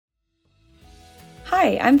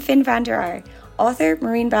Hi, I'm Finn van der Aar, author,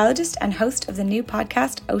 marine biologist and host of the new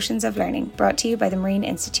podcast Oceans of Learning, brought to you by the Marine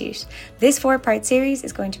Institute. This 4-part series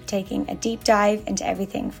is going to be taking a deep dive into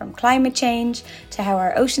everything from climate change to how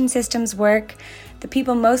our ocean systems work, the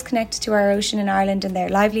people most connected to our ocean in Ireland and their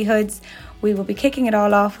livelihoods. We will be kicking it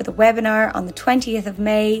all off with a webinar on the 20th of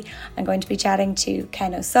May. I'm going to be chatting to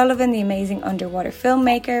Ken O'Sullivan, the amazing underwater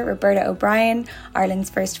filmmaker, Roberta O'Brien, Ireland's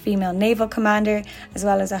first female naval commander, as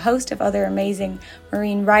well as a host of other amazing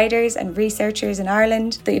marine writers and researchers in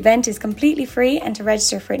Ireland. The event is completely free, and to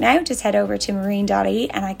register for it now, just head over to marine.ie,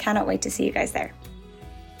 and I cannot wait to see you guys there.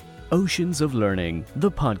 Oceans of Learning, the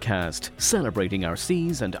podcast celebrating our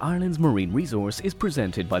seas and Ireland's marine resource, is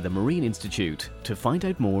presented by the Marine Institute. To find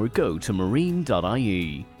out more, go to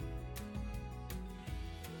marine.ie.